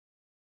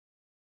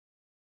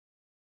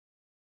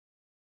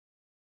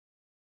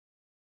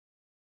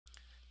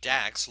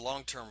DAX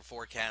long-term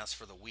forecast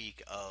for the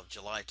week of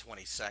July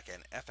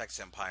 22nd,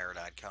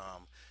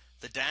 FXEmpire.com.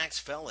 The DAX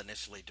fell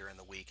initially during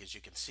the week, as you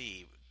can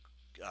see,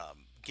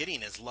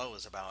 getting as low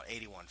as about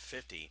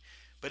 8150,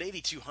 but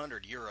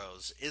 8200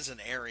 euros is an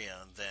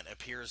area that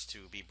appears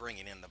to be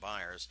bringing in the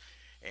buyers,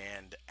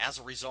 and as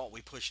a result,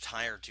 we pushed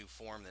higher to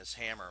form this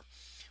hammer.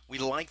 We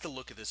like the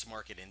look of this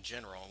market in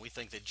general, and we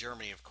think that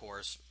Germany, of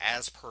course,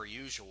 as per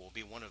usual, will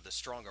be one of the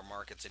stronger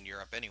markets in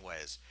Europe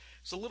anyways.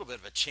 It's a little bit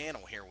of a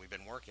channel here we've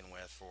been working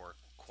with for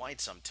quite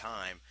some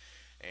time,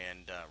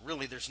 and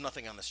really there's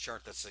nothing on this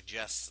chart that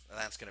suggests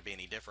that's going to be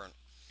any different.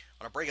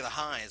 On a break of the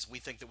highs, we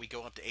think that we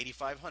go up to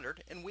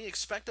 8,500, and we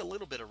expect a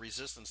little bit of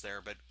resistance there,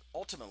 but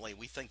ultimately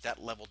we think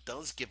that level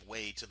does give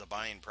way to the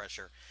buying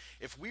pressure.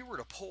 If we were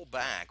to pull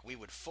back, we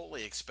would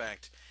fully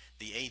expect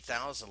the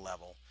 8,000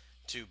 level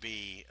to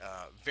be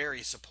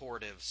very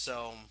supportive.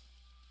 So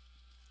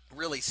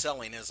really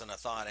selling isn't a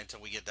thought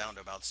until we get down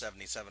to about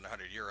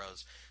 7,700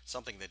 euros,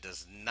 something that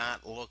does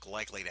not look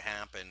likely to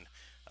happen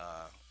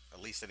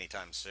at least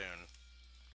anytime soon.